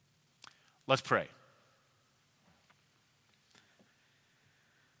Let's pray.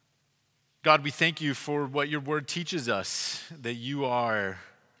 God, we thank you for what your word teaches us, that you are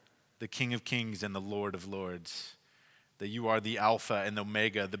the King of Kings and the Lord of Lords, that you are the Alpha and the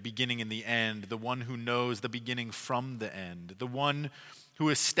Omega, the beginning and the end, the one who knows the beginning from the end, the one who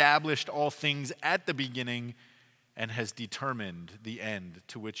established all things at the beginning and has determined the end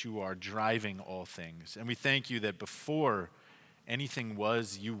to which you are driving all things. And we thank you that before anything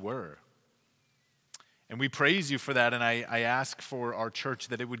was, you were. And we praise you for that, and I ask for our church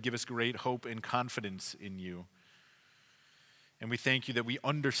that it would give us great hope and confidence in you. And we thank you that we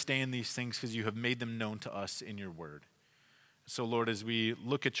understand these things because you have made them known to us in your word. So, Lord, as we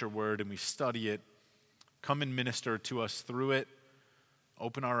look at your word and we study it, come and minister to us through it.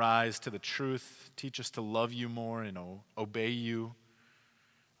 Open our eyes to the truth. Teach us to love you more and obey you.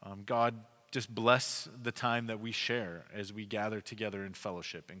 God, just bless the time that we share as we gather together in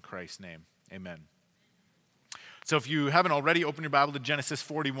fellowship. In Christ's name, amen. So if you haven't already, open your Bible to Genesis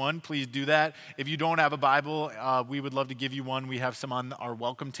 41. Please do that. If you don't have a Bible, we would love to give you one. We have some on our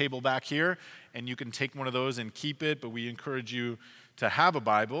welcome table back here, and you can take one of those and keep it, but we encourage you to have a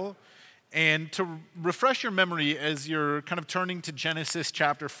Bible. And to refresh your memory as you're kind of turning to Genesis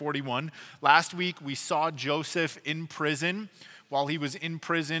chapter 41, last week we saw Joseph in prison. While he was in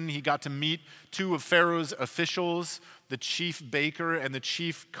prison, he got to meet two of Pharaoh's officials, the chief baker and the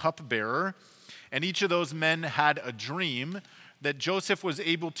chief cupbearer. And each of those men had a dream that Joseph was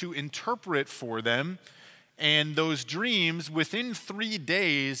able to interpret for them. And those dreams, within 3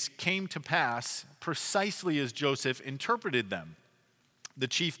 days, came to pass precisely as Joseph interpreted them. The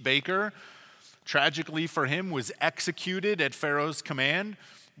chief baker, tragically for him, was executed at Pharaoh's command,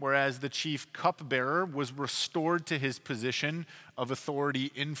 whereas the chief cupbearer was restored to his position of authority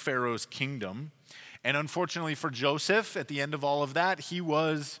in Pharaoh's kingdom. And unfortunately for Joseph, at the end of all of that, he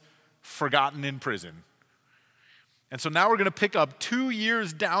was forgotten in prison. And so now we're going to pick up 2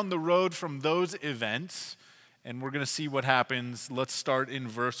 years down the road from those events, and we're going to see what happens. Let's start in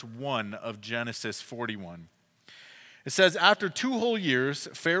verse 1 of Genesis 41. It says, "After 2 whole years,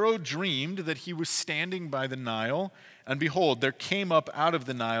 Pharaoh dreamed that he was standing by the Nile, and behold, there came up out of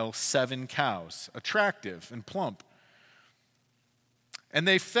the Nile 7 cows, attractive and plump. And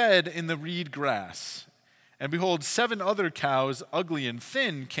they fed in the reed grass. And behold, 7 other cows, ugly and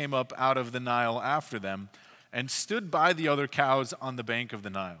thin, came up out of the Nile after them, and stood by the other cows on the bank of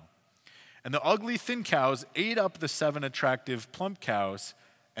the Nile. And the ugly, thin cows ate up the 7 attractive, plump cows,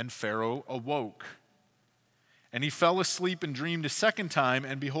 and Pharaoh awoke. And he fell asleep and dreamed a second time,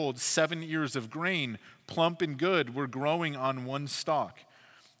 and behold, 7 ears of grain, plump and good, were growing on one stalk.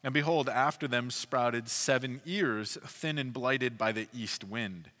 And behold, after them sprouted 7 ears, thin and blighted by the east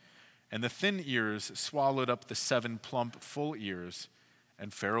wind. And the thin ears swallowed up the 7 plump, full ears.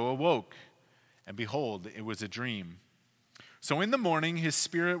 And Pharaoh awoke, and behold, it was a dream. So in the morning his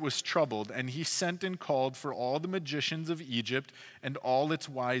spirit was troubled, and he sent and called for all the magicians of Egypt and all its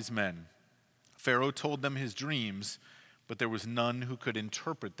wise men. Pharaoh told them his dreams, but there was none who could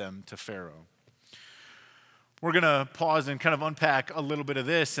interpret them to Pharaoh." We're going to pause and kind of unpack a little bit of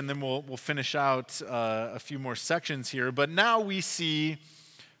this, and then we'll finish out a few more sections here. But now we see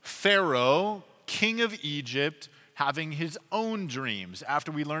Pharaoh, king of Egypt, having his own dreams.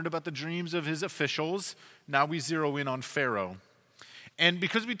 After we learned about the dreams of his officials, now we zero in on Pharaoh. And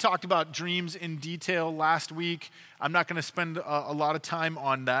because we talked about dreams in detail last week, I'm not going to spend a lot of time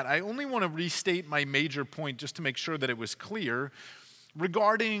on that. I only want to restate my major point just to make sure that it was clear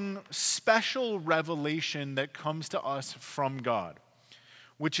regarding special revelation that comes to us from God,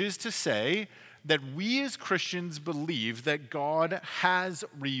 which is to say that we as Christians believe that God has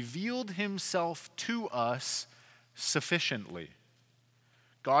revealed himself to us sufficiently.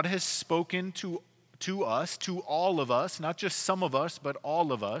 God has spoken to us, to all of us, not just some of us, but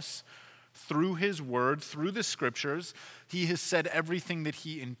all of us, through his word, through the scriptures. He has said everything that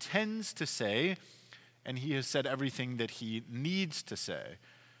he intends to say, and he has said everything that he needs to say.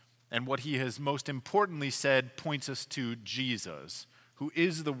 And what he has most importantly said points us to Jesus, who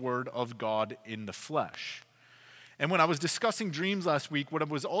is the Word of God in the flesh. And when I was discussing dreams last week, what I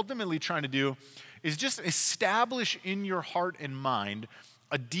was ultimately trying to do is just establish in your heart and mind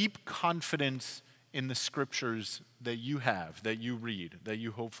a deep confidence in the scriptures that you have, that you read, that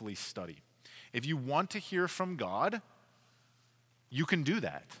you hopefully study. If you want to hear from God, you can do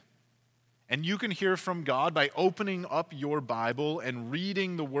that. And you can hear from God by opening up your Bible and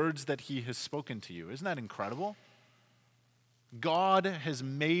reading the words that he has spoken to you. Isn't that incredible? God has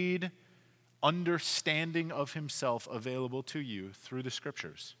made understanding of himself available to you through the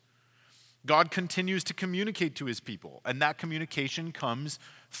scriptures. God continues to communicate to his people, and that communication comes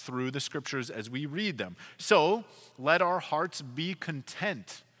through the scriptures as we read them. So let our hearts be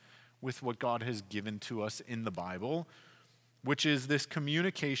content with what God has given to us in the Bible, which is this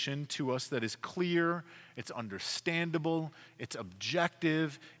communication to us that is clear, it's understandable, it's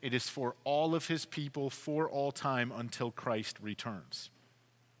objective, it is for all of his people for all time until Christ returns.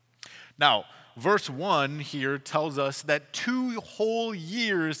 Now, verse 1 here tells us that 2 whole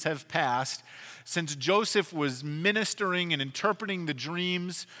years have passed since Joseph was ministering and interpreting the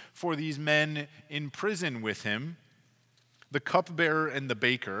dreams for these men in prison with him, the cupbearer and the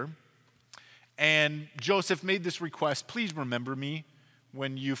baker. And Joseph made this request, please remember me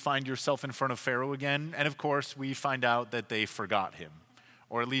when you find yourself in front of Pharaoh again. And of course, we find out that they forgot him,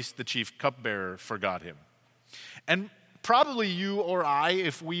 or at least the chief cupbearer forgot him. And probably you or I,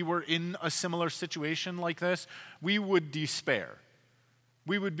 if we were in a similar situation like this, we would despair.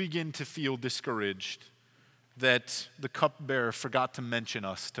 We would begin to feel discouraged that the cupbearer forgot to mention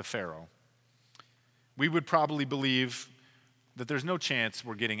us to Pharaoh. We would probably believe that there's no chance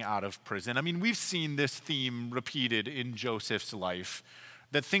we're getting out of prison. I mean, we've seen this theme repeated in Joseph's life,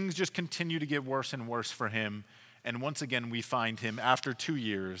 that things just continue to get worse and worse for him. And once again, we find him after 2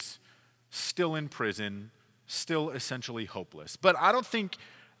 years, still in prison, still essentially hopeless. But I don't think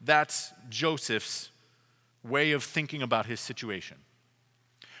that's Joseph's way of thinking about his situation.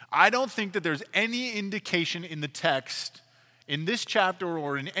 I don't think that there's any indication in the text, in this chapter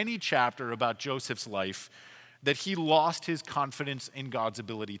or in any chapter about Joseph's life, that he lost his confidence in God's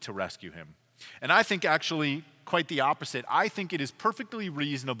ability to rescue him. And I think actually quite the opposite. I think it is perfectly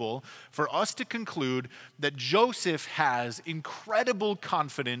reasonable for us to conclude that Joseph has incredible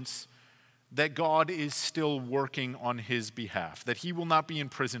confidence that God is still working on his behalf, that he will not be in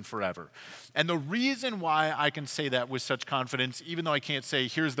prison forever. And the reason why I can say that with such confidence, even though I can't say,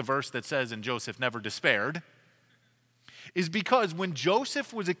 here's the verse that says, and Joseph never despaired, is because when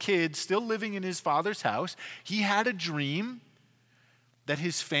Joseph was a kid still living in his father's house, he had a dream that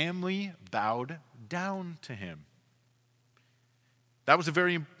his family bowed down to him. That was a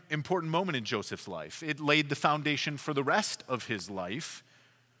very important moment in Joseph's life. It laid the foundation for the rest of his life.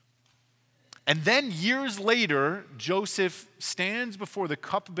 And then years later, Joseph stands before the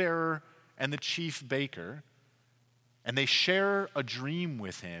cupbearer and the chief baker, and they share a dream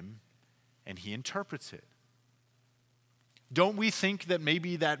with him, and he interprets it. Don't we think that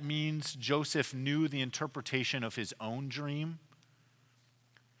maybe that means Joseph knew the interpretation of his own dream?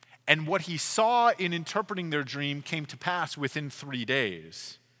 And what he saw in interpreting their dream came to pass within 3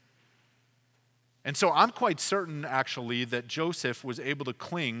 days. And so I'm quite certain, actually, that Joseph was able to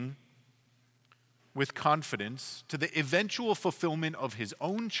cling with confidence to the eventual fulfillment of his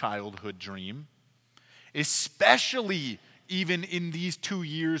own childhood dream, especially even in these 2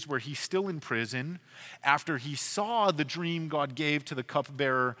 years where he's still in prison, after he saw the dream God gave to the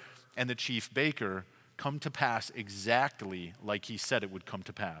cupbearer and the chief baker come to pass exactly like he said it would come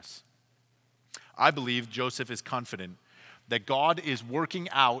to pass. I believe Joseph is confident that God is working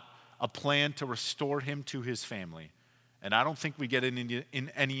out a plan to restore him to his family. And I don't think we get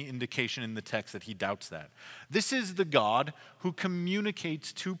in any indication in the text that he doubts that. This is the God who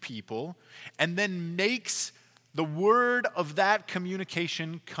communicates to people and then makes the word of that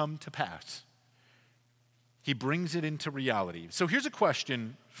communication come to pass. He brings it into reality. So here's a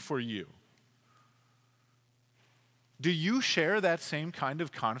question for you. Do you share that same kind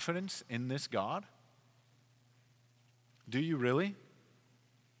of confidence in this God? Do you really?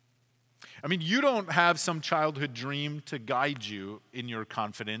 I mean, you don't have some childhood dream to guide you in your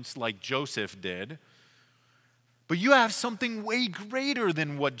confidence like Joseph did, but you have something way greater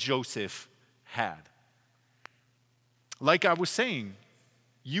than what Joseph had. Like I was saying,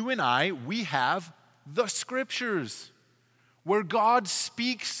 you and I, we have the scriptures where God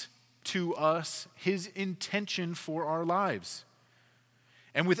speaks to us his intention for our lives.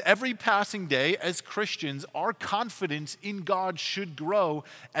 And with every passing day, as Christians, our confidence in God should grow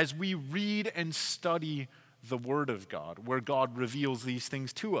as we read and study the Word of God, where God reveals these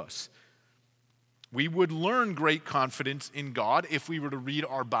things to us. We would learn great confidence in God if we were to read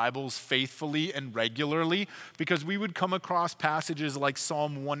our Bibles faithfully and regularly, because we would come across passages like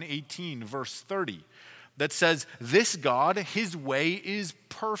Psalm 118, verse 30, that says, "This God, his way is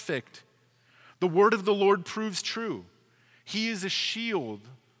perfect. The word of the Lord proves true. He is a shield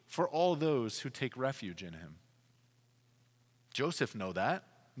for all those who take refuge in him." Joseph knew that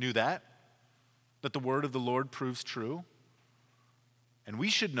the word of the Lord proves true. And we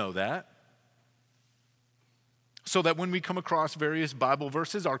should know that. so that when we come across various Bible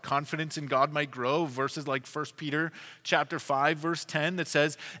verses, our confidence in God might grow. Verses like 1 Peter chapter 5, verse 10 that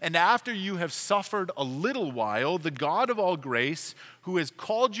says, "And after you have suffered a little while, the God of all grace, who has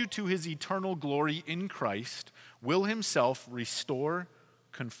called you to his eternal glory in Christ, will himself restore,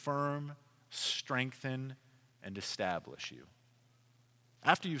 confirm, strengthen, and establish you."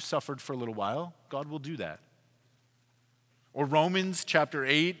 After you've suffered for a little while, God will do that. Or Romans chapter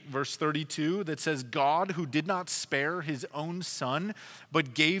 8, verse 32, that says, "God, who did not spare his own son,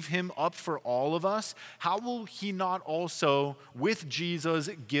 but gave him up for all of us, how will he not also with Jesus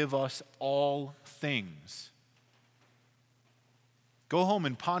give us all things?" Go home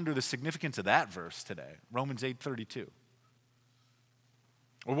and ponder the significance of that verse today, Romans 8:32.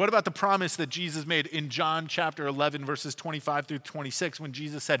 Or what about the promise that Jesus made in John chapter 11, verses 25 through 26, when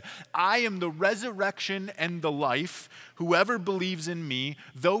Jesus said, "I am the resurrection and the life. Whoever believes in me,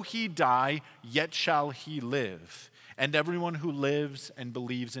 though he die, yet shall he live. And everyone who lives and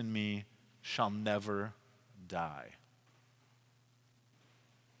believes in me shall never die."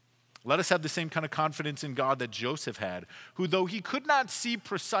 Let us have the same kind of confidence in God that Joseph had, who, though he could not see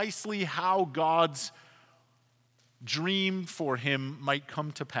precisely how God's dream for him might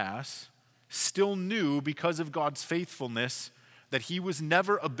come to pass, still knew because of God's faithfulness that he was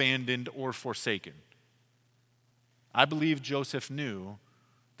never abandoned or forsaken. I believe Joseph knew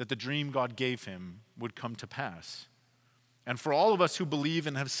that the dream God gave him would come to pass. And for all of us who believe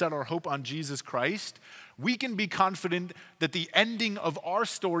and have set our hope on Jesus Christ, we can be confident that the ending of our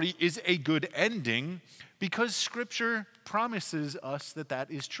story is a good ending because Scripture promises us that that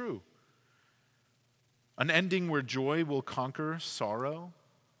is true. An ending where joy will conquer sorrow,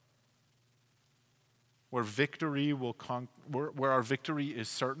 where where our victory is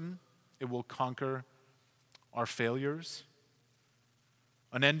certain, it will conquer our failures.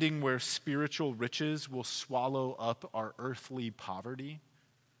 An ending where spiritual riches will swallow up our earthly poverty.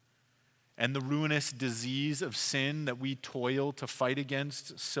 And the ruinous disease of sin that we toil to fight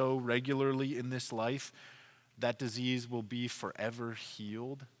against so regularly in this life, that disease will be forever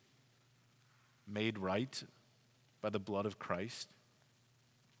healed, made right by the blood of Christ.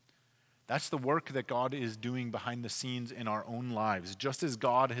 That's the work that God is doing behind the scenes in our own lives, just as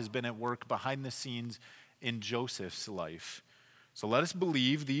God has been at work behind the scenes in Joseph's life. So let us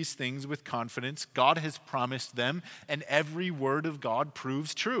believe these things with confidence. God has promised them, and every word of God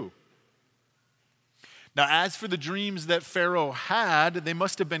proves true. Now, as for the dreams that Pharaoh had, they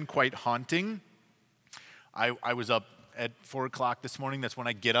must have been quite haunting. I was up at 4 o'clock this morning. That's when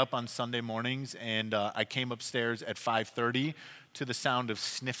I get up on Sunday mornings, and I came upstairs at 5:30 to the sound of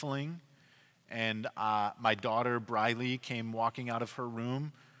sniffling. And my daughter, Briley, came walking out of her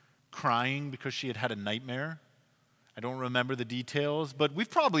room crying because she had had a nightmare. I don't remember the details, but we've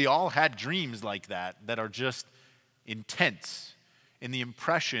probably all had dreams like that are just intense in the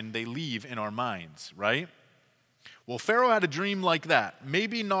impression they leave in our minds, right? Well, Pharaoh had a dream like that.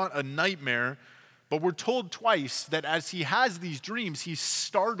 Maybe not a nightmare, but we're told twice that as he has these dreams, he's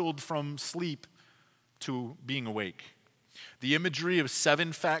startled from sleep to being awake. The imagery of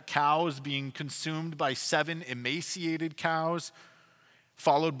 7 fat cows being consumed by 7 emaciated cows,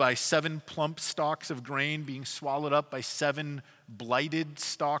 followed by 7 plump stalks of grain being swallowed up by 7 blighted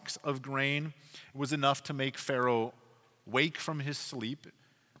stalks of grain, was enough to make Pharaoh wake from his sleep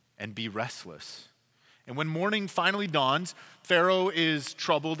and be restless. And when morning finally dawns, Pharaoh is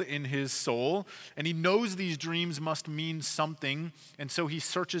troubled in his soul, and he knows these dreams must mean something, and so he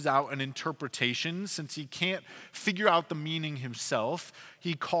searches out an interpretation. Since he can't figure out the meaning himself,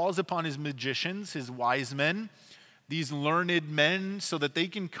 he calls upon his magicians, his wise men, these learned men, so that they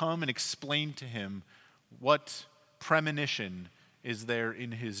can come and explain to him what premonition is there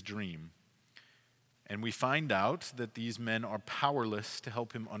in his dream. And we find out that these men are powerless to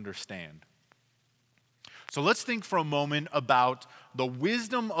help him understand. So let's think for a moment about the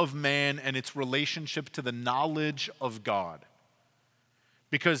wisdom of man and its relationship to the knowledge of God.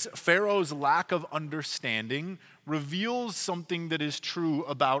 Because Pharaoh's lack of understanding reveals something that is true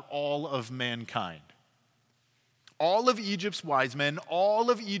about all of mankind. All of Egypt's wise men,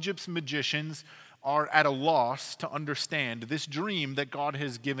 all of Egypt's magicians are at a loss to understand this dream that God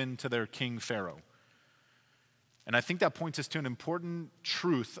has given to their king Pharaoh. And I think that points us to an important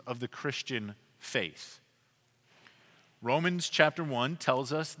truth of the Christian faith. Romans chapter 1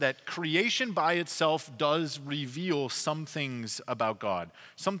 tells us that creation by itself does reveal some things about God,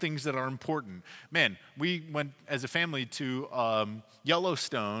 some things that are important. Man, we went as a family to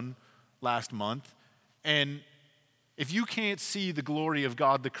Yellowstone last month, and if you can't see the glory of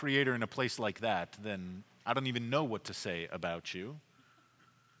God, the Creator, in a place like that, then I don't even know what to say about you.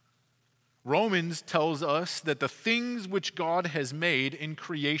 Romans tells us that the things which God has made in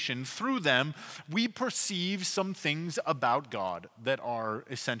creation, through them, we perceive some things about God that are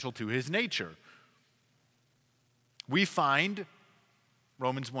essential to his nature. We find,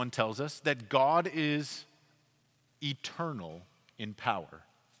 Romans 1 tells us, that God is eternal in power.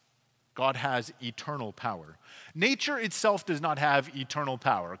 God has eternal power. Nature itself does not have eternal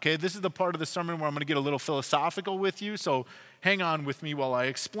power, okay? This is the part of the sermon where I'm going to get a little philosophical with you, so hang on with me while I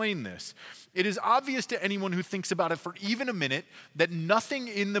explain this. It is obvious to anyone who thinks about it for even a minute that nothing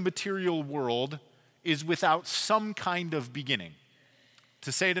in the material world is without some kind of beginning.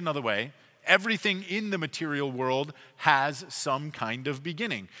 To say it another way, everything in the material world has some kind of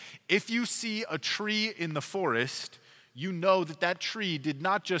beginning. If you see a tree in the forest, you know that that tree did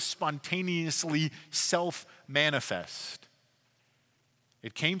not just spontaneously self-manifest.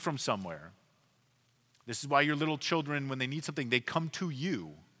 It came from somewhere. This is why your little children, when they need something, they come to you,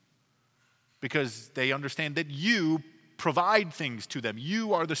 because they understand that you provide things to them.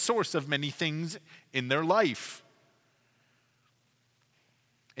 You are the source of many things in their life.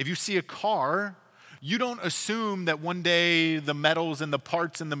 If you see a car, you don't assume that one day the metals and the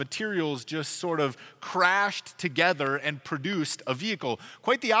parts and the materials just sort of crashed together and produced a vehicle.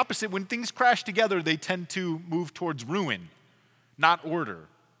 Quite the opposite. When things crash together, they tend to move towards ruin, not order.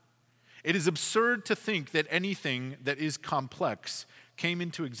 It is absurd to think that anything that is complex came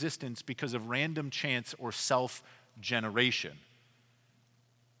into existence because of random chance or self-generation.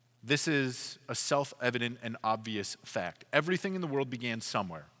 This is a self-evident and obvious fact. Everything in the world began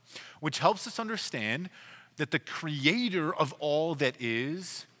somewhere, which helps us understand that the creator of all that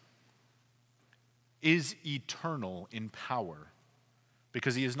is eternal in power,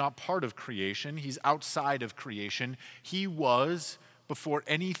 because he is not part of creation. He's outside of creation. He was before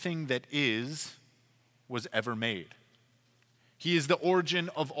anything that is was ever made. He is the origin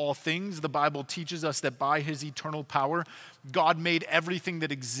of all things. The Bible teaches us that by his eternal power, God made everything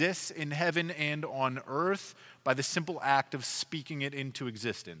that exists in heaven and on earth by the simple act of speaking it into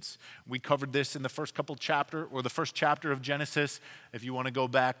existence. We covered this in the first chapter of Genesis. If you want to go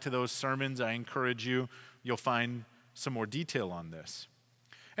back to those sermons, I encourage you. You'll find some more detail on this.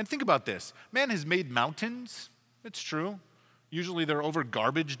 And think about this. Man has made mountains. It's true. Usually they're over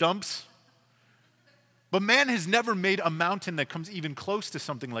garbage dumps. But man has never made a mountain that comes even close to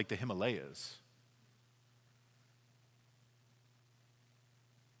something like the Himalayas.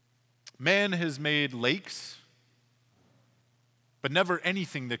 Man has made lakes, but never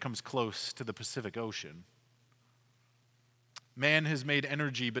anything that comes close to the Pacific Ocean. Man has made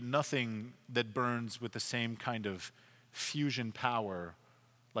energy, but nothing that burns with the same kind of fusion power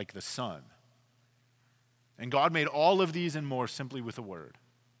like the sun. And God made all of these and more simply with a word.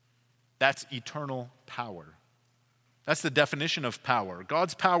 That's eternal power. That's the definition of power.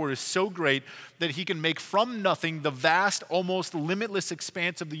 God's power is so great that he can make from nothing the vast, almost limitless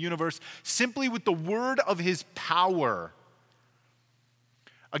expanse of the universe simply with the word of his power.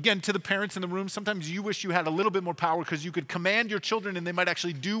 Again, to the parents in the room, sometimes you wish you had a little bit more power because you could command your children and they might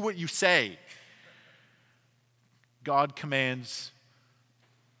actually do what you say. God commands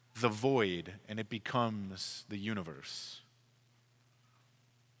the void and it becomes the universe.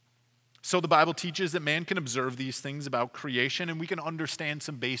 So the Bible teaches that man can observe these things about creation and we can understand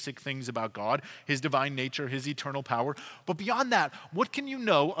some basic things about God, his divine nature, his eternal power. But beyond that, what can you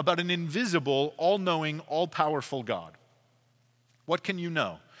know about an invisible, all-knowing, all-powerful God? What can you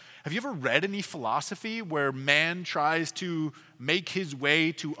know? Have you ever read any philosophy where man tries to make his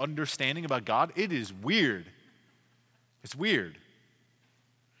way to understanding about God? It is weird. It's weird.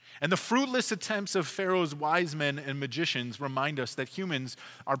 And the fruitless attempts of Pharaoh's wise men and magicians remind us that humans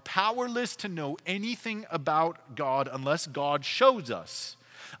are powerless to know anything about God unless God shows us,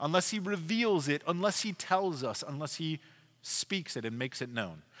 unless he reveals it, unless he tells us, unless he speaks it and makes it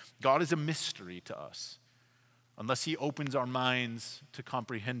known. God is a mystery to us, unless he opens our minds to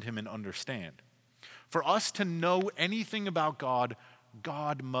comprehend him and understand. For us to know anything about God,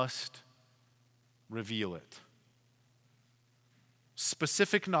 God must reveal it.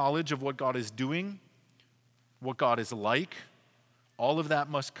 Specific knowledge of what God is doing, what God is like, all of that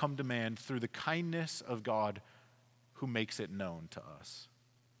must come to man through the kindness of God who makes it known to us.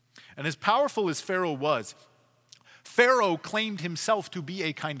 And as powerful as Pharaoh was, Pharaoh claimed himself to be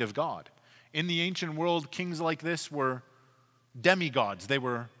a kind of God. In the ancient world, kings like this were demigods. They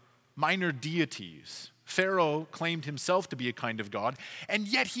were minor deities. Pharaoh claimed himself to be a kind of God, and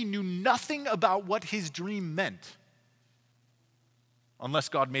yet he knew nothing about what his dream meant unless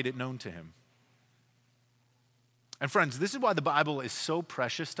God made it known to him. And friends, this is why the Bible is so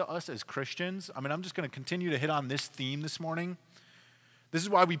precious to us as Christians. I'm just going to continue to hit on this theme this morning. This is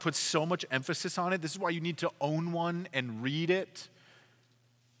why we put so much emphasis on it. This is why you need to own one and read it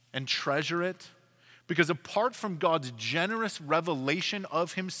and treasure it. Because apart from God's generous revelation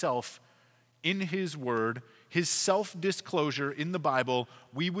of himself in his word, his self-disclosure in the Bible,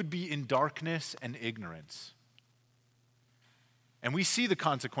 we would be in darkness and ignorance. And we see the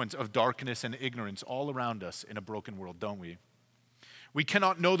consequence of darkness and ignorance all around us in a broken world, don't we? We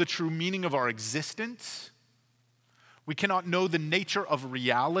cannot know the true meaning of our existence. We cannot know the nature of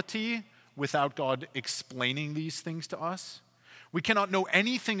reality without God explaining these things to us. We cannot know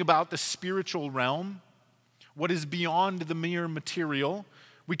anything about the spiritual realm, what is beyond the mere material.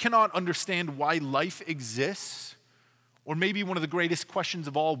 We cannot understand why life exists, or maybe one of the greatest questions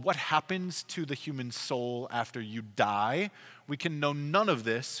of all, what happens to the human soul after you die? We can know none of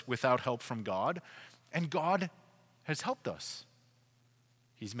this without help from God, and God has helped us.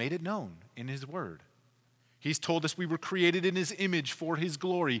 He's made it known in his word. He's told us we were created in his image for his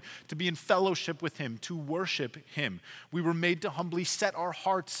glory, to be in fellowship with him, to worship him. We were made to humbly set our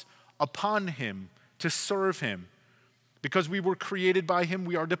hearts upon him, to serve him. Because we were created by him,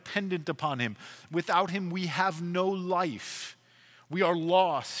 we are dependent upon him. Without him, we have no life. We are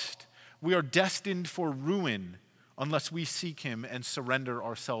lost. We are destined for ruin unless we seek him and surrender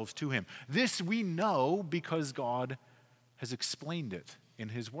ourselves to him. This we know because God has explained it in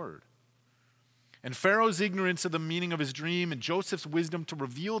his word. And Pharaoh's ignorance of the meaning of his dream and Joseph's wisdom to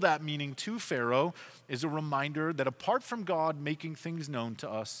reveal that meaning to Pharaoh is a reminder that apart from God making things known to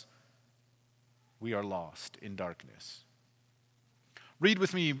us, we are lost in darkness. Read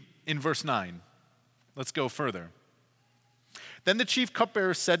with me in verse 9. Let's go further. Then the chief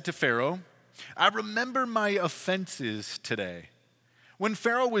cupbearer said to Pharaoh, I remember my offenses today. When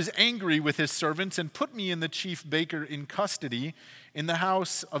Pharaoh was angry with his servants and put me and the chief baker in custody in the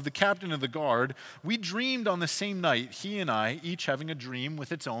house of the captain of the guard, we dreamed on the same night, he and I, each having a dream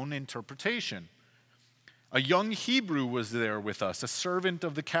with its own interpretation. A young Hebrew was there with us, a servant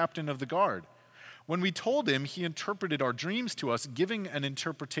of the captain of the guard. When we told him, he interpreted our dreams to us, giving an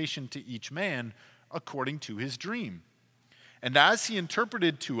interpretation to each man according to his dream. And as he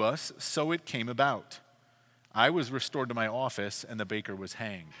interpreted to us, so it came about. I was restored to my office, and the baker was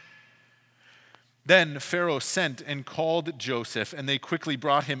hanged. Then Pharaoh sent and called Joseph, and they quickly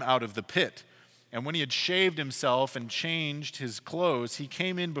brought him out of the pit. And when he had shaved himself and changed his clothes, he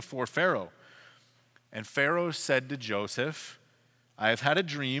came in before Pharaoh. And Pharaoh said to Joseph, I have had a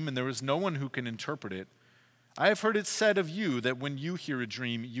dream, and there is no one who can interpret it. I have heard it said of you that when you hear a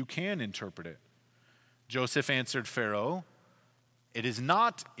dream, you can interpret it. Joseph answered Pharaoh, it is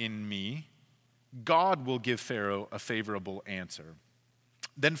not in me. God will give Pharaoh a favorable answer.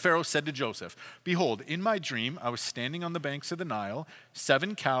 Then Pharaoh said to Joseph, behold, in my dream I was standing on the banks of the Nile.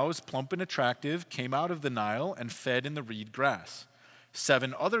 7 cows, plump and attractive, came out of the Nile and fed in the reed grass.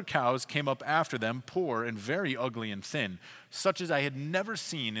 7 other cows came up after them, poor and very ugly and thin, such as I had never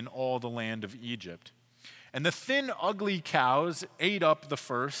seen in all the land of Egypt. And the thin, ugly cows ate up the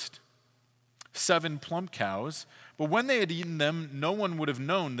first 7 plump cows, but when they had eaten them, no one would have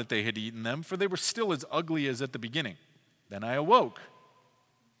known that they had eaten them, for they were still as ugly as at the beginning. Then I awoke.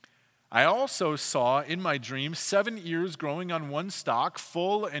 I also saw in my dream 7 ears growing on one stalk,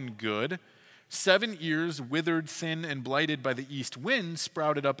 full and good. 7 ears, withered, thin, and blighted by the east wind,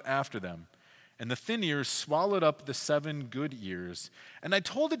 sprouted up after them. And the thin ears swallowed up the 7 good ears. And I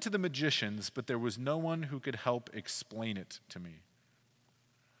told it to the magicians, but there was no one who could help explain it to me.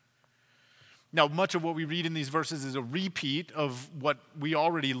 Now, much of what we read in these verses is a repeat of what we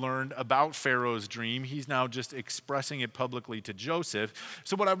already learned about Pharaoh's dream. He's now just expressing it publicly to Joseph.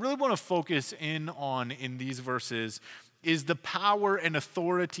 So what I really want to focus in on in these verses is the power and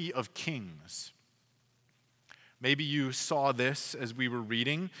authority of kings. Maybe you saw this as we were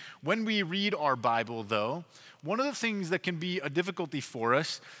reading. When we read our Bible, though, one of the things that can be a difficulty for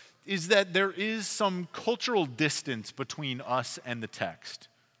us is that there is some cultural distance between us and the text.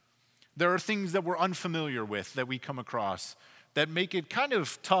 There are things that we're unfamiliar with that we come across that make it kind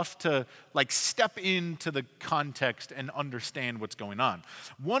of tough to step into the context and understand what's going on.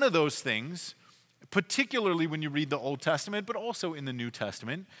 One of those things, particularly when you read the Old Testament, but also in the New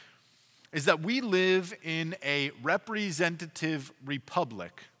Testament, is that we live in a representative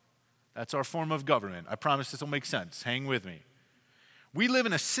republic. That's our form of government. I promise this will make sense. Hang with me. We live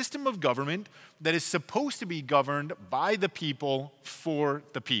in a system of government that is supposed to be governed by the people for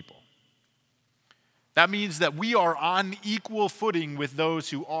the people. That means that we are on equal footing with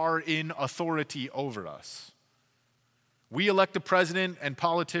those who are in authority over us. We elect a president and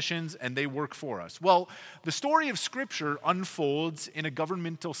politicians, and they work for us. Well, the story of Scripture unfolds in a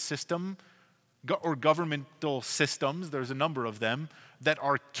governmental system or governmental systems, there's a number of them, that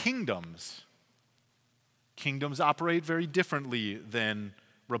are kingdoms. Kingdoms operate very differently than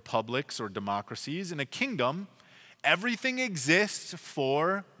republics or democracies. In a kingdom, everything exists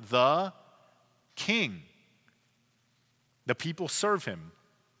for the king. The people serve him.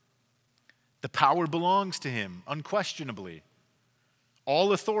 The power belongs to him, unquestionably.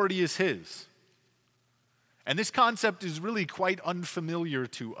 All authority is his. And this concept is really quite unfamiliar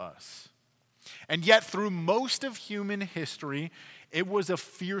to us. And yet, through most of human history, it was a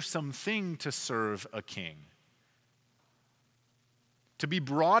fearsome thing to serve a king. To be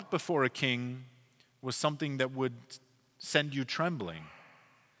brought before a king was something that would send you trembling.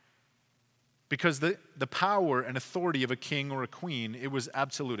 Because the power and authority of a king or a queen, it was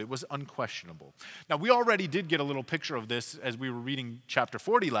absolute, it was unquestionable. Now, we already did get a little picture of this as we were reading chapter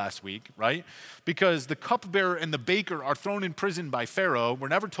 40 last week, right? Because the cupbearer and the baker are thrown in prison by Pharaoh. We're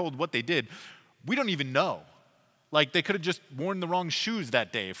never told what they did. We don't even know. Like, they could have just worn the wrong shoes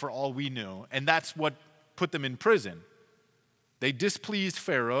that day for all we knew, and that's what put them in prison. They displeased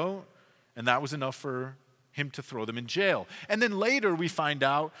Pharaoh, and that was enough for him to throw them in jail. And then later we find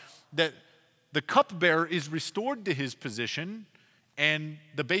out that the cupbearer is restored to his position, and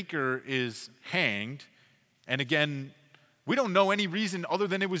the baker is hanged. And again, we don't know any reason other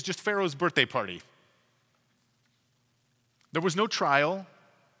than it was just Pharaoh's birthday party. There was no trial.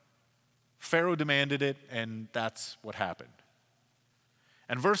 Pharaoh demanded it, and that's what happened.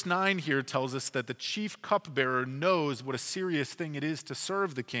 And verse 9 here tells us that the chief cupbearer knows what a serious thing it is to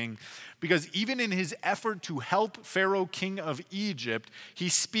serve the king, because even in his effort to help Pharaoh, king of Egypt, he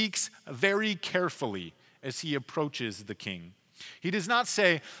speaks very carefully as he approaches the king. He does not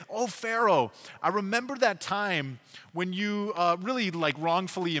say, "Oh, Pharaoh, I remember that time when you really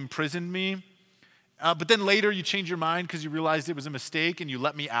wrongfully imprisoned me, but then later you changed your mind because you realized it was a mistake and you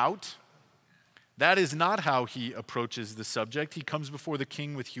let me out." That is not how he approaches the subject. He comes before the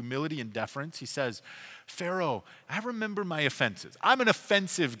king with humility and deference. He says, "Pharaoh, I remember my offenses. I'm an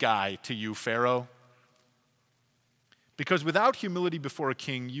offensive guy to you, Pharaoh. Because without humility before a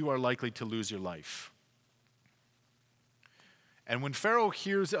king, you are likely to lose your life." And when Pharaoh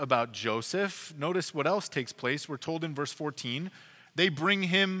hears about Joseph, notice what else takes place. We're told in verse 14, they bring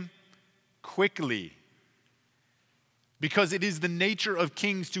him quickly. Because it is the nature of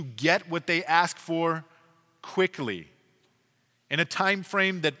kings to get what they ask for quickly, in a time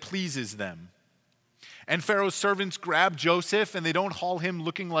frame that pleases them. And Pharaoh's servants grab Joseph, and they don't haul him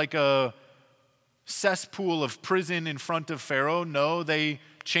looking like a cesspool of prison in front of Pharaoh. No, they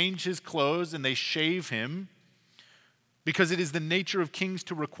change his clothes and they shave him, because it is the nature of kings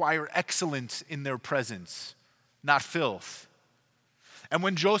to require excellence in their presence, not filth. And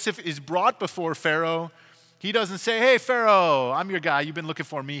when Joseph is brought before Pharaoh, he doesn't say, "Hey, Pharaoh, I'm your guy. You've been looking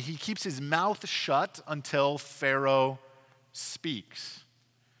for me." He keeps his mouth shut until Pharaoh speaks,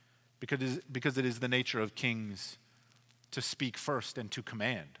 because it is the nature of kings to speak first and to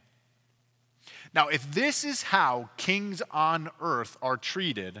command. Now, if this is how kings on earth are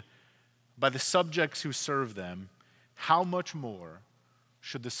treated by the subjects who serve them, how much more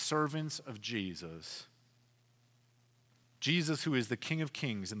should the servants of Jesus, who is the King of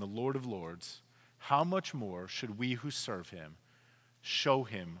Kings and the Lord of Lords, how much more should we who serve him show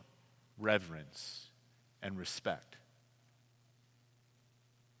him reverence and respect?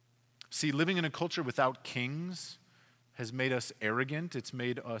 See, living in a culture without kings has made us arrogant. It's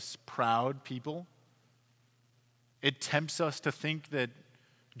made us proud people. It tempts us to think that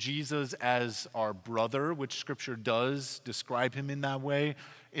Jesus, as our brother, which Scripture does describe him in that way,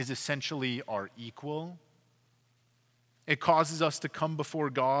 is essentially our equal. It causes us to come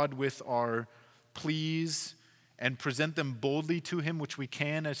before God with our pleas and present them boldly to him, which we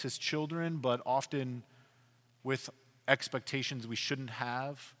can as his children, but often with expectations we shouldn't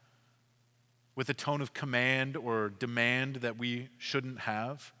have, with a tone of command or demand that we shouldn't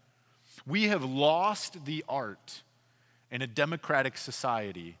have. We have lost the art in a democratic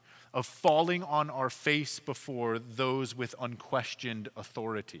society of falling on our face before those with unquestioned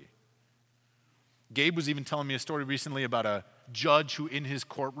authority. Gabe was even telling me a story recently about a judge who in his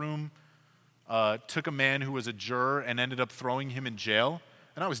courtroom took a man who was a juror and ended up throwing him in jail.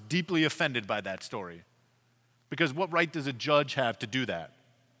 And I was deeply offended by that story. Because what right does a judge have to do that?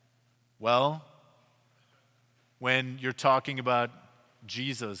 Well, when you're talking about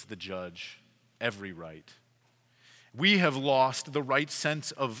Jesus, the judge, every right. We have lost the right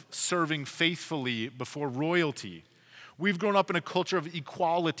sense of serving faithfully before royalty. We've grown up in a culture of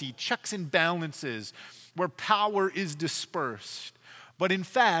equality, checks and balances, where power is dispersed. But in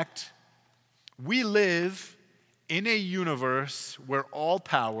fact, we live in a universe where all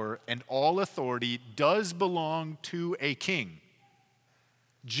power and all authority does belong to a king.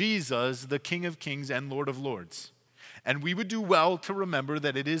 Jesus, the King of Kings and Lord of Lords. And we would do well to remember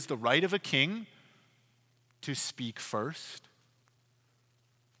that it is the right of a king to speak first,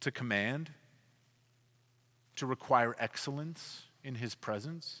 to command, to require excellence in his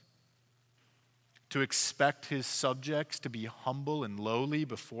presence, to expect his subjects to be humble and lowly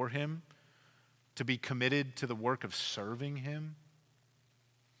before him, to be committed to the work of serving him.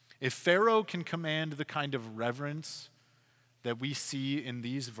 If Pharaoh can command the kind of reverence that we see in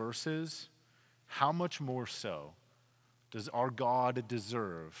these verses, how much more so does our God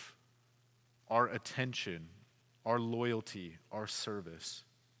deserve our attention, our loyalty, our service?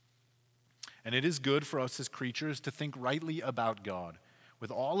 And it is good for us as creatures to think rightly about God with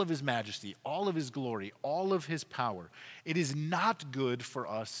all of his majesty, all of his glory, all of his power. It is not good for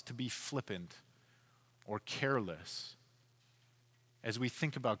us to be flippant or careless as we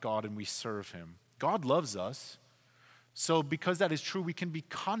think about God and we serve him. God loves us. So because that is true, we can be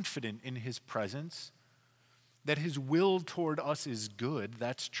confident in his presence, that his will toward us is good.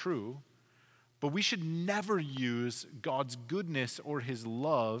 That's true. But we should never use God's goodness or his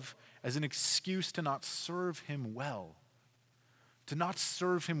love as an excuse to not serve him well, to not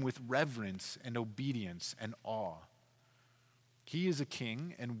serve him with reverence and obedience and awe. He is a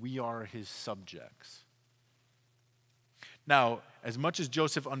king, and we are his subjects. Now, as much as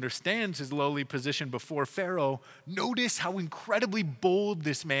Joseph understands his lowly position before Pharaoh, notice how incredibly bold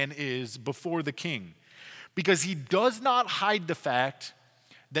this man is before the king, because he does not hide the fact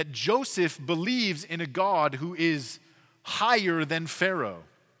that Joseph believes in a God who is higher than Pharaoh.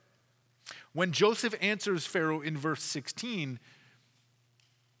 When Joseph answers Pharaoh in verse 16,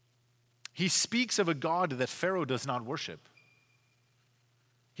 he speaks of a God that Pharaoh does not worship.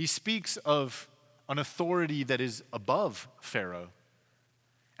 He speaks of an authority that is above Pharaoh.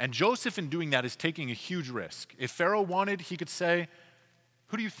 And Joseph, in doing that, is taking a huge risk. If Pharaoh wanted, he could say,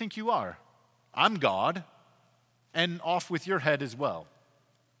 "Who do you think you are? I'm God, and off with your head as well."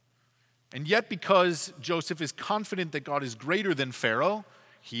 And yet, because Joseph is confident that God is greater than Pharaoh,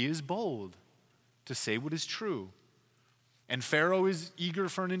 he is bold to say what is true. And Pharaoh is eager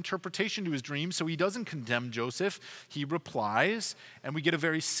for an interpretation to his dream, so he doesn't condemn Joseph. He replies, and we get a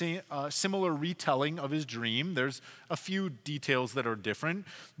very similar retelling of his dream. There's a few details that are different,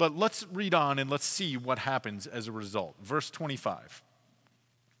 but let's read on and let's see what happens as a result. Verse 25.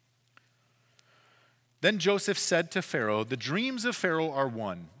 Then Joseph said to Pharaoh, "The dreams of Pharaoh are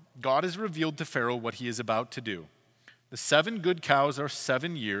one. God has revealed to Pharaoh what he is about to do. The 7 good cows are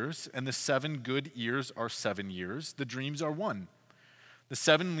 7 years, and the 7 good ears are 7 years. The dreams are one. The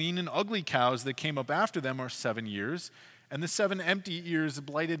 7 lean and ugly cows that came up after them are 7 years, and the 7 empty ears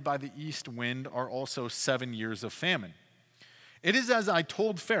blighted by the east wind are also 7 years of famine. It is as I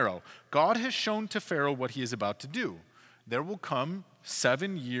told Pharaoh. God has shown to Pharaoh what he is about to do. There will come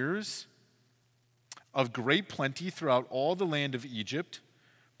 7 years of great plenty throughout all the land of Egypt,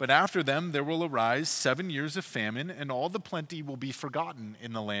 but after them there will arise 7 years of famine, and all the plenty will be forgotten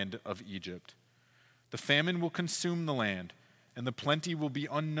in the land of Egypt. The famine will consume the land, and the plenty will be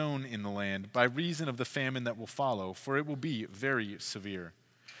unknown in the land by reason of the famine that will follow, for it will be very severe.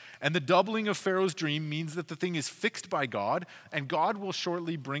 And the doubling of Pharaoh's dream means that the thing is fixed by God, and God will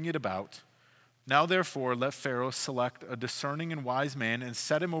shortly bring it about. Now therefore let Pharaoh select a discerning and wise man and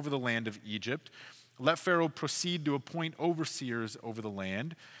set him over the land of Egypt. Let Pharaoh proceed to appoint overseers over the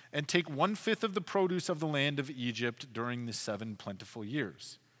land and take 1/5 of the produce of the land of Egypt during the 7 plentiful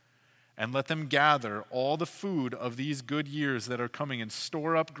years. And let them gather all the food of these good years that are coming and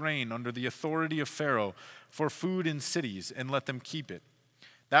store up grain under the authority of Pharaoh for food in cities, and let them keep it.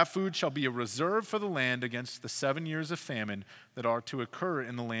 That food shall be a reserve for the land against the 7 years of famine that are to occur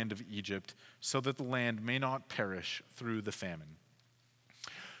in the land of Egypt, so that the land may not perish through the famine."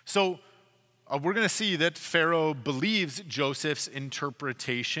 So, we're going to see that Pharaoh believes Joseph's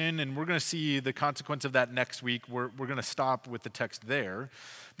interpretation, and we're going to see the consequence of that next week. We're going to stop with the text there.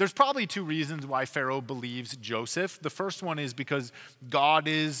 There's probably 2 reasons why Pharaoh believes Joseph. The first one is because God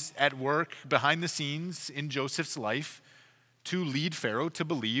is at work behind the scenes in Joseph's life to lead Pharaoh to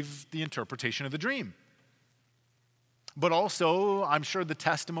believe the interpretation of the dream. But also, I'm sure the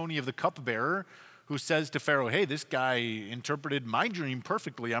testimony of the cupbearer who says to Pharaoh, "Hey, this guy interpreted my dream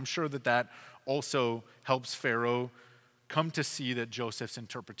perfectly," I'm sure that also helps Pharaoh come to see that Joseph's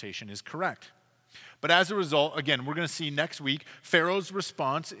interpretation is correct. But as a result, again, we're going to see next week, Pharaoh's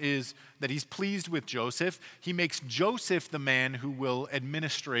response is that he's pleased with Joseph. He makes Joseph the man who will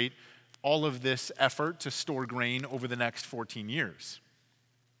administrate all of this effort to store grain over the next 14 years.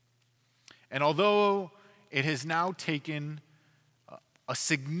 And although it has now taken a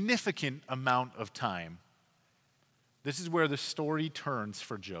significant amount of time This is where the story turns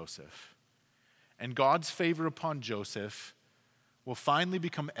for Joseph. And God's favor upon Joseph will finally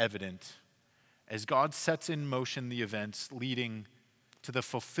become evident as God sets in motion the events leading to the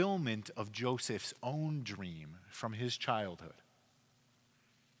fulfillment of Joseph's own dream from his childhood.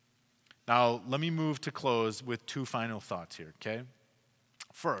 Now, let me move to close with two final thoughts here, okay?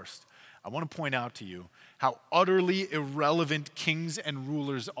 First, I want to point out to you how utterly irrelevant kings and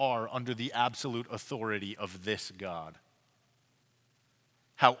rulers are under the absolute authority of this God.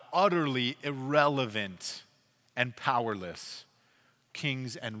 How utterly irrelevant and powerless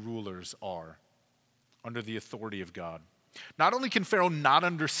kings and rulers are under the authority of God. Not only can Pharaoh not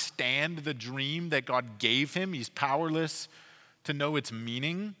understand the dream that God gave him, he's powerless to know its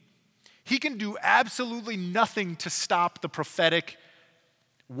meaning. He can do absolutely nothing to stop the prophetic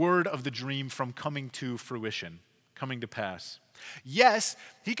word of the dream from coming to fruition, coming to pass. Yes,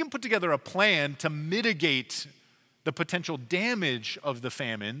 he can put together a plan to mitigate the potential damage of the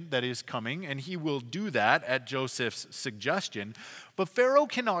famine that is coming, and he will do that at Joseph's suggestion. But Pharaoh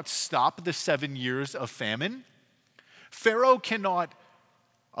cannot stop the 7 years of famine. Pharaoh cannot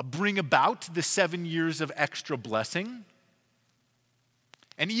bring about the 7 years of extra blessing.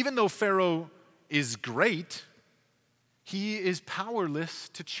 And even though Pharaoh is great, he is powerless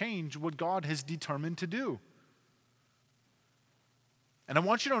to change what God has determined to do. And I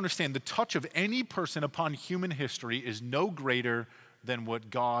want you to understand the touch of any person upon human history is no greater than what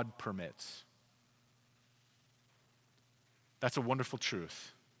God permits. That's a wonderful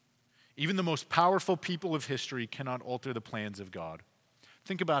truth. Even the most powerful people of history cannot alter the plans of God.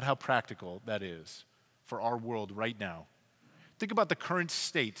 Think about how practical that is for our world right now. Think about the current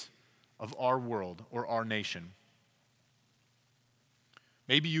state of our world or our nation.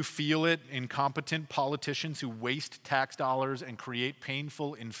 Maybe you feel it in incompetent politicians who waste tax dollars and create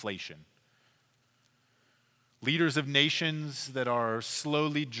painful inflation. Leaders of nations that are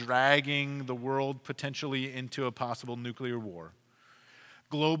slowly dragging the world potentially into a possible nuclear war.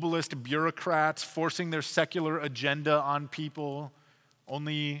 Globalist bureaucrats forcing their secular agenda on people,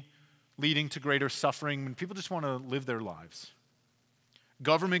 only leading to greater suffering when people just want to live their lives.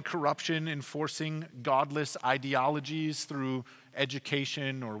 Government corruption enforcing godless ideologies through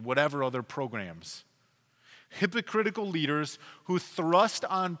education or whatever other programs. Hypocritical leaders who thrust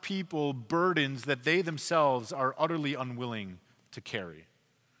on people burdens that they themselves are utterly unwilling to carry.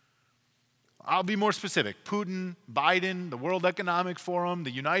 I'll be more specific. Putin, Biden, the World Economic Forum, the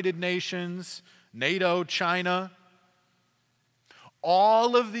United Nations, NATO, China.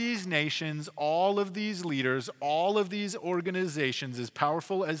 All of these nations, all of these leaders, all of these organizations, as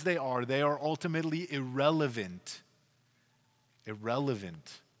powerful as they are ultimately irrelevant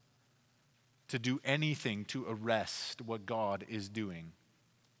to do anything to arrest what God is doing.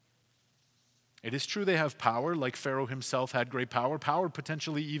 It is true they have power, like Pharaoh himself had great power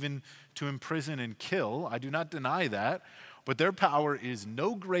potentially even to imprison and kill. I do not deny that, but their power is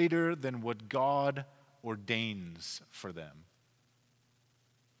no greater than what God ordains for them.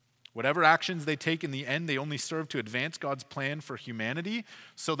 Whatever actions they take in the end, they only serve to advance God's plan for humanity,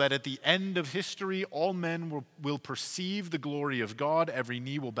 so that at the end of history, all men will perceive the glory of God, every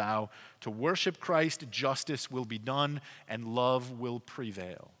knee will bow to worship Christ, justice will be done, and love will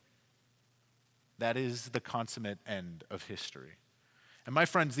prevail. That is the consummate end of history. And my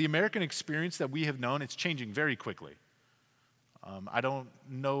friends, the American experience that we have known, it's changing very quickly. I don't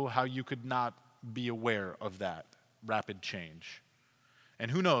know how you could not be aware of that rapid change. And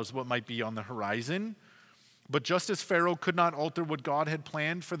who knows what might be on the horizon. But just as Pharaoh could not alter what God had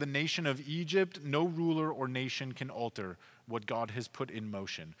planned for the nation of Egypt, no ruler or nation can alter what God has put in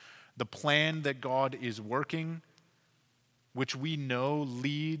motion. The plan that God is working, which we know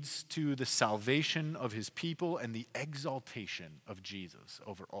leads to the salvation of his people and the exaltation of Jesus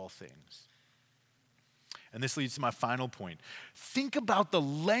over all things. And this leads to my final point. Think about the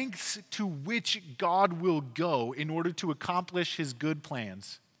lengths to which God will go in order to accomplish his good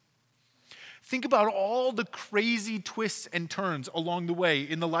plans. Think about all the crazy twists and turns along the way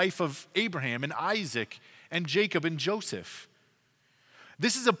in the life of Abraham and Isaac and Jacob and Joseph.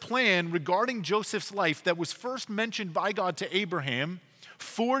 This is a plan regarding Joseph's life that was first mentioned by God to Abraham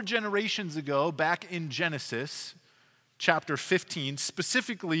 4 generations ago, back in Genesis chapter 15,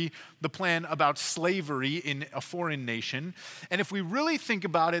 specifically the plan about slavery in a foreign nation. And if we really think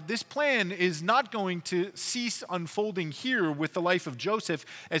about it, this plan is not going to cease unfolding here with the life of Joseph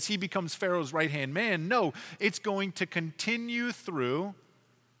as he becomes Pharaoh's right-hand man. No, it's going to continue through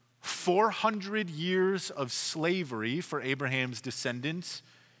 400 years of slavery for Abraham's descendants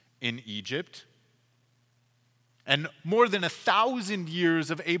in Egypt. And more than 1,000 years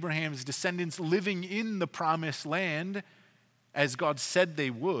of Abraham's descendants living in the promised land, as God said they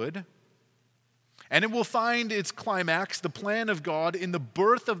would. And it will find its climax, the plan of God, in the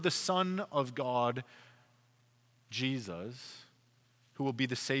birth of the Son of God, Jesus, who will be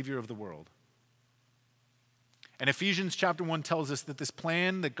the Savior of the world. And Ephesians chapter 1 tells us that this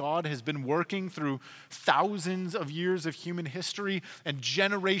plan that God has been working through thousands of years of human history and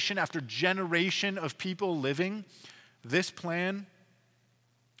generation after generation of people living, this plan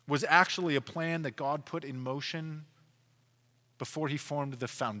was actually a plan that God put in motion before he formed the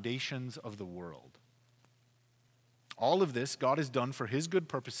foundations of the world. All of this God has done for his good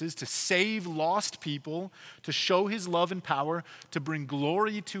purposes, to save lost people, to show his love and power, to bring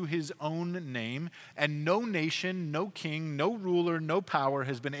glory to his own name. And no nation, no king, no ruler, no power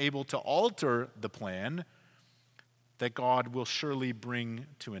has been able to alter the plan that God will surely bring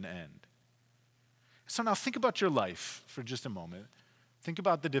to an end. So now think about your life for just a moment. Think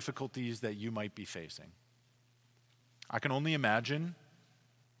about the difficulties that you might be facing. I can only imagine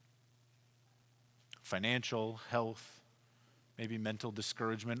financial, health, maybe mental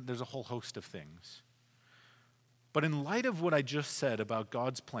discouragement. There's a whole host of things. But in light of what I just said about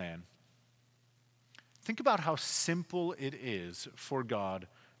God's plan, think about how simple it is for God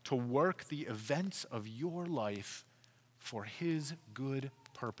to work the events of your life for his good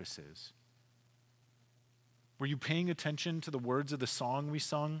purposes. Were you paying attention to the words of the song we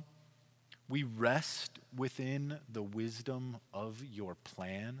sung? We rest within the wisdom of your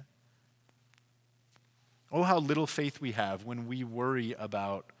plan. Oh, how little faith we have when we worry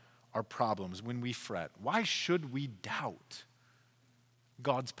about our problems, when we fret. Why should we doubt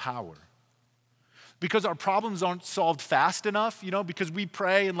God's power? Because our problems aren't solved fast enough, because we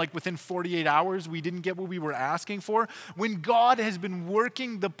pray and within 48 hours we didn't get what we were asking for, when God has been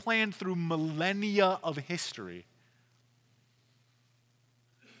working the plan through millennia of history.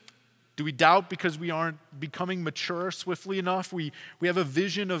 Do we doubt because we aren't becoming mature swiftly enough? We have a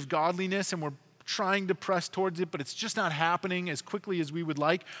vision of godliness and we're trying to press towards it, but it's just not happening as quickly as we would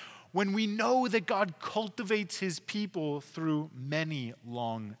like. When we know that God cultivates his people through many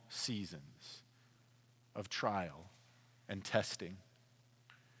long seasons of trial and testing.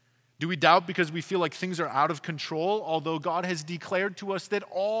 Do we doubt because we feel like things are out of control, although God has declared to us that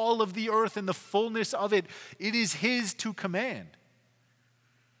all of the earth and the fullness of it, it is his to command?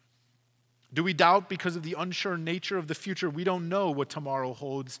 Do we doubt because of the unsure nature of the future? We don't know what tomorrow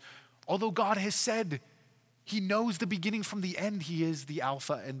holds. Although God has said he knows the beginning from the end, he is the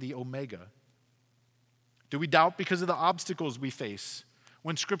Alpha and the Omega. Do we doubt because of the obstacles we face?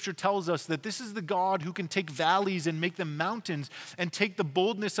 When Scripture tells us that this is the God who can take valleys and make them mountains, and take the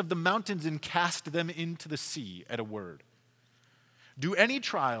boldness of the mountains and cast them into the sea at a word. Do any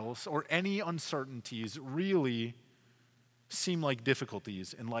trials or any uncertainties really seem like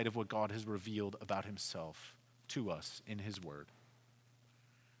difficulties in light of what God has revealed about himself to us in his word?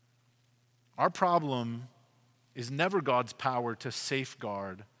 Our problem is never God's power to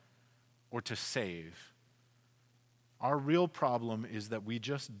safeguard or to save. Our real problem is that we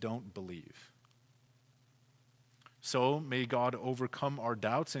just don't believe. So may God overcome our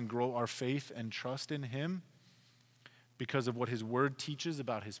doubts and grow our faith and trust in him because of what his word teaches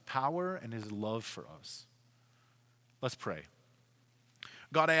about his power and his love for us. Let's pray.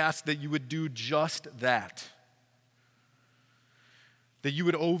 God, I ask that you would do just that. That you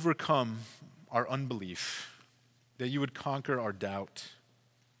would overcome our unbelief, that you would conquer our doubt,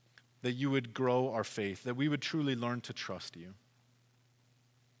 that you would grow our faith, that we would truly learn to trust you.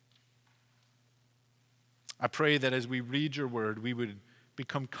 I pray that as we read your word, we would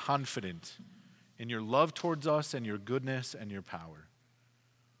become confident in your love towards us and your goodness and your power.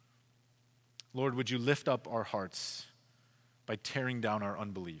 Lord, would you lift up our hearts by tearing down our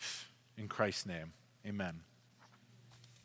unbelief? In Christ's name, amen.